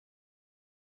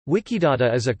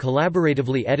Wikidata is a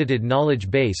collaboratively edited knowledge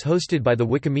base hosted by the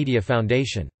Wikimedia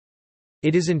Foundation.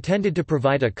 It is intended to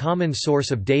provide a common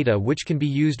source of data which can be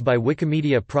used by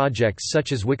Wikimedia projects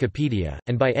such as Wikipedia,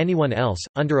 and by anyone else,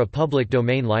 under a public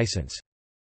domain license.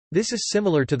 This is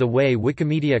similar to the way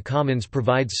Wikimedia Commons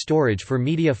provides storage for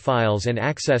media files and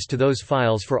access to those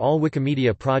files for all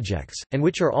Wikimedia projects, and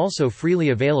which are also freely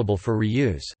available for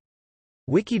reuse.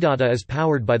 Wikidata is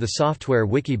powered by the software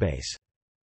Wikibase.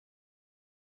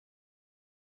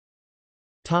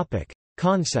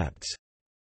 Concepts.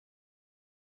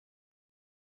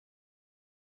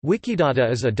 Wikidata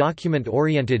is a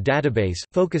document-oriented database,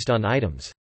 focused on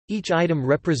items. Each item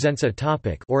represents a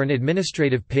topic or an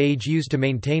administrative page used to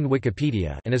maintain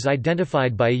Wikipedia and is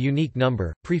identified by a unique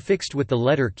number, prefixed with the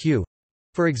letter Q.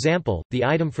 For example, the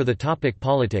item for the topic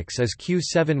politics is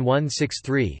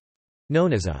Q7163,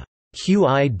 known as a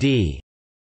QID.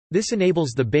 This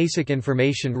enables the basic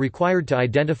information required to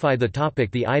identify the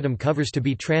topic the item covers to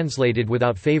be translated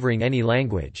without favoring any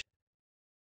language.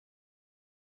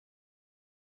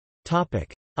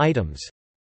 Items.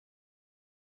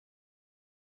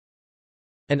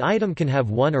 An item can have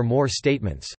one or more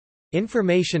statements.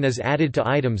 Information is added to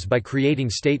items by creating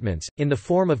statements, in the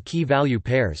form of key-value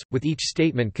pairs, with each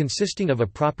statement consisting of a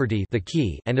property, the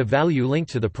key, and a value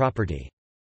linked to the property.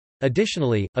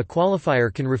 Additionally, a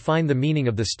qualifier can refine the meaning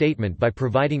of the statement by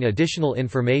providing additional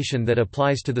information that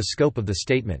applies to the scope of the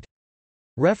statement.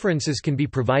 References can be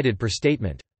provided per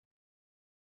statement.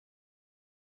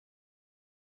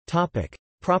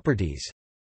 Properties.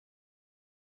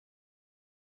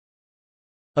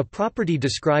 A property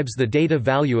describes the data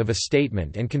value of a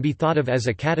statement and can be thought of as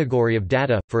a category of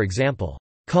data, for example,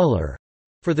 color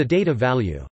for the data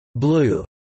value blue.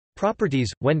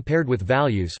 Properties, when paired with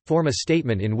values, form a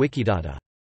statement in Wikidata.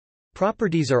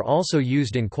 Properties are also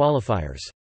used in qualifiers.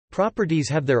 Properties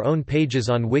have their own pages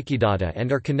on Wikidata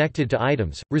and are connected to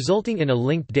items, resulting in a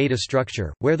linked data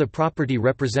structure, where the property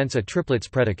represents a triplets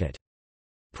predicate.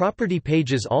 Property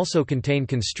pages also contain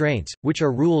constraints, which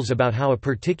are rules about how a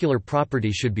particular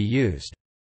property should be used.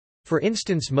 For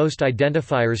instance, most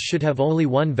identifiers should have only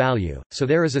one value, so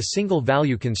there is a single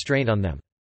value constraint on them.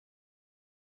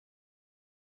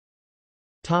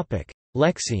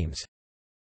 Lexemes.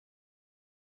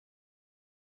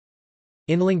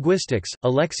 In linguistics, a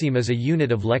lexeme is a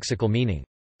unit of lexical meaning.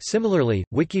 Similarly,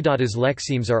 Wikidata's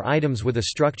lexemes are items with a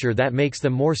structure that makes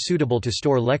them more suitable to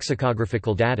store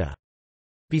lexicographical data.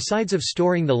 Besides of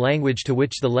storing the language to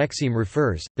which the lexeme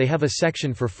refers, they have a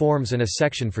section for forms and a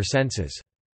section for senses.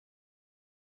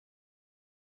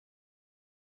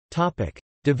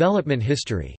 Development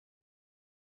history.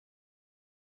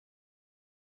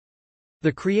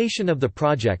 The creation of the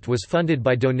project was funded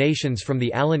by donations from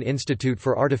the Allen Institute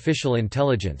for Artificial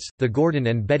Intelligence, the Gordon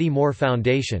and Betty Moore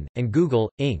Foundation, and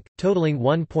Google, Inc., totaling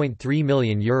 €1.3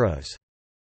 million.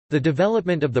 The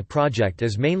development of the project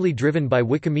is mainly driven by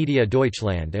Wikimedia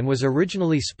Deutschland and was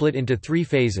originally split into 3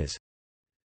 phases.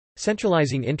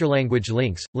 Centralizing interlanguage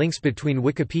links, links between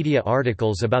Wikipedia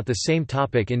articles about the same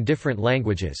topic in different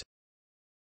languages.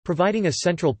 Providing a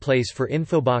central place for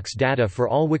infobox data for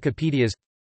all Wikipedias.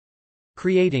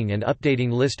 Creating and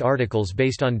updating list articles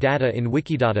based on data in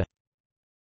Wikidata.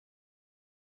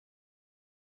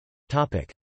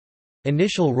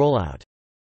 Initial rollout.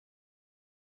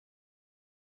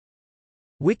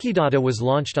 Wikidata was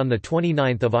launched on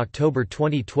 29 October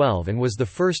 2012 and was the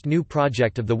first new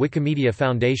project of the Wikimedia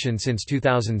Foundation since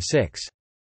 2006.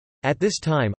 At this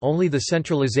time, only the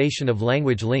centralization of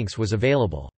language links was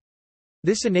available.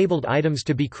 This enabled items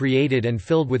to be created and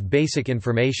filled with basic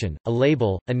information, a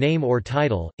label, a name or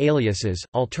title, aliases,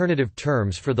 alternative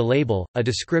terms for the label, a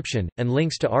description, and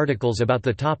links to articles about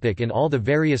the topic in all the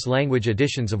various language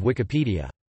editions of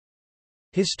Wikipedia.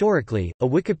 Historically, a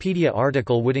Wikipedia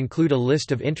article would include a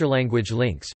list of interlanguage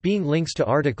links, being links to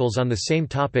articles on the same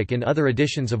topic in other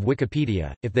editions of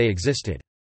Wikipedia, if they existed.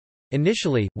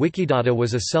 Initially, Wikidata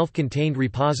was a self-contained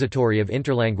repository of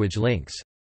interlanguage links.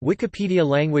 Wikipedia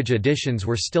language editions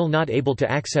were still not able to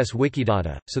access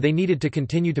Wikidata, so they needed to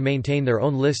continue to maintain their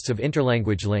own lists of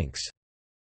interlanguage links.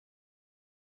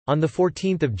 On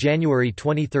 14 January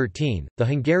 2013, the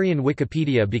Hungarian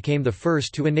Wikipedia became the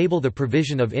first to enable the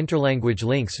provision of interlanguage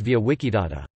links via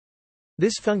Wikidata.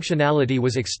 This functionality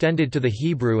was extended to the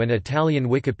Hebrew and Italian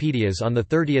Wikipedias on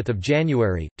 30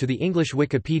 January, to the English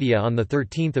Wikipedia on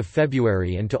 13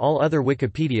 February and to all other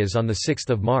Wikipedias on 6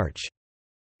 March.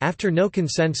 After no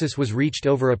consensus was reached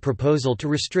over a proposal to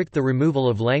restrict the removal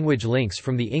of language links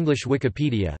from the English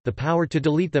Wikipedia, the power to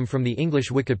delete them from the English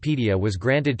Wikipedia was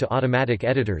granted to automatic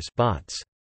editors, bots.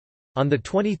 On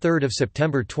 23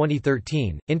 September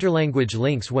 2013, interlanguage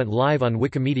links went live on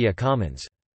Wikimedia Commons.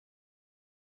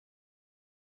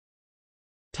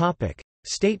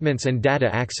 Statements and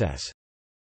data access.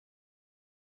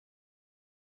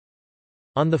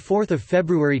 On 4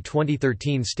 February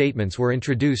 2013, statements were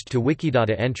introduced to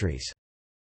Wikidata entries.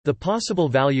 The possible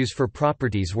values for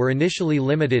properties were initially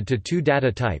limited to 2 data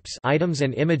types, items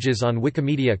and images on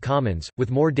Wikimedia Commons,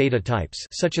 with more data types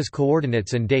such as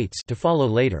coordinates and dates to follow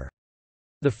later.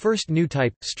 The first new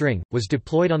type, string, was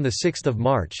deployed on 6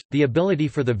 March. The ability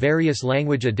for the various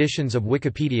language editions of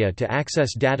Wikipedia to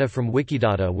access data from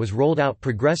Wikidata was rolled out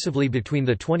progressively between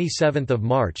 27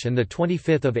 March and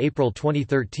 25 April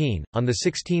 2013. On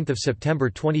 16 September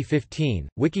 2015,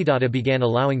 Wikidata began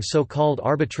allowing so-called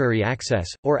arbitrary access,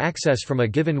 or access from a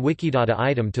given Wikidata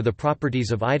item to the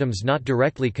properties of items not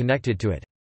directly connected to it.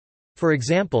 For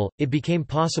example, it became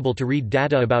possible to read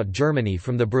data about Germany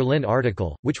from the Berlin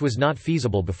article, which was not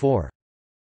feasible before.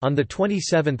 On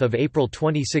 27 April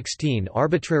 2016,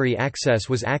 arbitrary access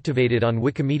was activated on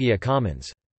Wikimedia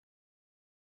Commons.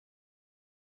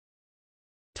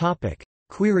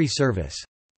 Query service.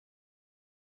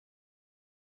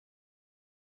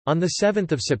 On 7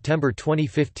 September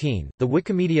 2015, the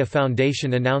Wikimedia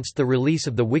Foundation announced the release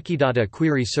of the Wikidata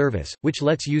Query Service, which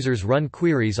lets users run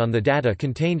queries on the data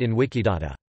contained in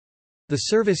Wikidata. The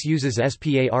service uses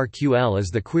SPARQL as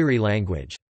the query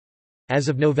language. As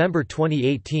of November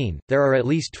 2018, there are at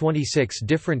least 26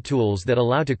 different tools that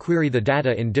allow to query the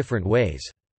data in different ways.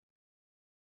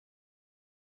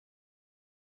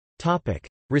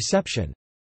 Reception.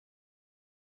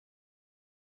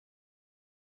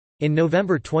 In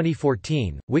November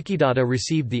 2014, Wikidata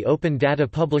received the Open Data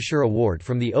Publisher Award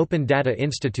from the Open Data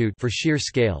Institute for sheer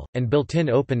scale and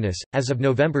built-in openness. As of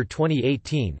November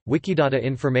 2018, Wikidata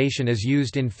information is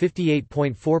used in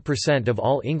 58.4% of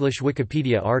all English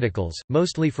Wikipedia articles,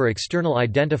 mostly for external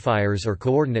identifiers or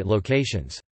coordinate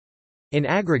locations. In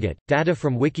aggregate, data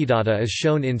from Wikidata is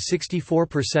shown in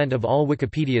 64% of all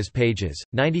Wikipedia's pages,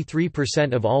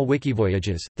 93% of all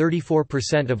Wikivoyages,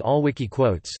 34% of all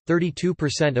Wikiquotes,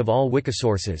 32% of all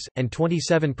Wikisources, and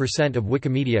 27% of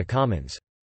Wikimedia Commons.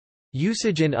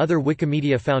 Usage in other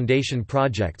Wikimedia Foundation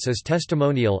projects is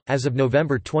testimonial. As of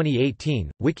November 2018,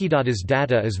 Wikidata's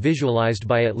data is visualized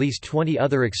by at least 20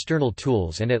 other external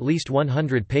tools and at least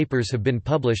 100 papers have been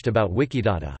published about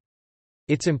Wikidata.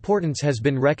 Its importance has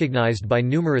been recognized by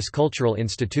numerous cultural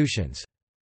institutions.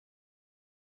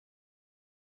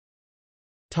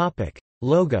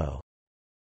 Logo.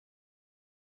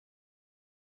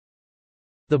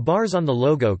 The bars on the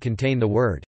logo contain the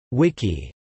word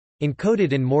Wiki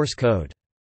encoded in Morse code.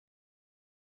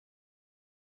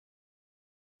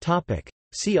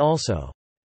 See also: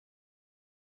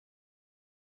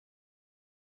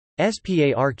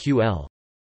 SPARQL,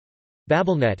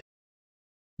 BabelNet,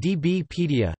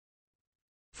 DBpedia,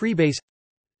 Freebase,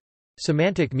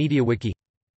 Semantic MediaWiki.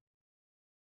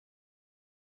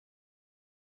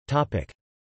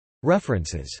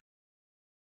 References.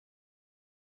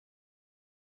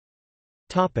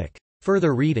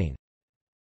 Further reading.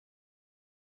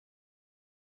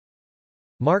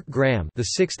 Mark Graham, the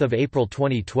 6th of April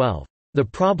 2012. The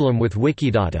Problem with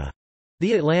Wikidata.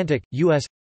 The Atlantic, U.S.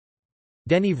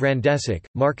 Denny Vrandesic,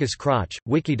 Marcus Krach,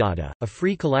 Wikidata, a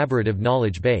free collaborative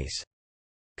knowledge base.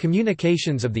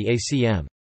 Communications of the ACM.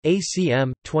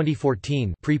 ACM,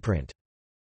 2014 preprint.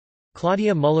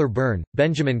 Claudia Muller-Byrne,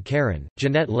 Benjamin Caron,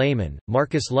 Jeanette Lehman,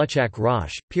 Marcus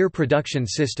Luchak-Roche, Peer Production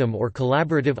System or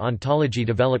Collaborative Ontology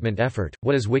Development Effort,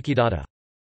 What is Wikidata?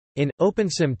 In,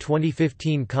 OpenSim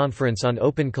 2015 Conference on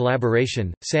Open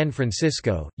Collaboration, San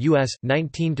Francisco, U.S.,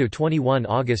 19–21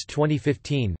 August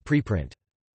 2015 preprint.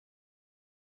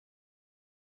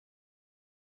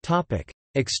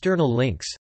 External links.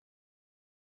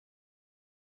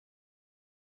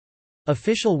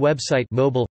 Official website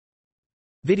mobile.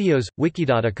 Videos,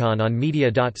 WikidataCon on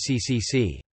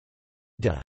media.ccc.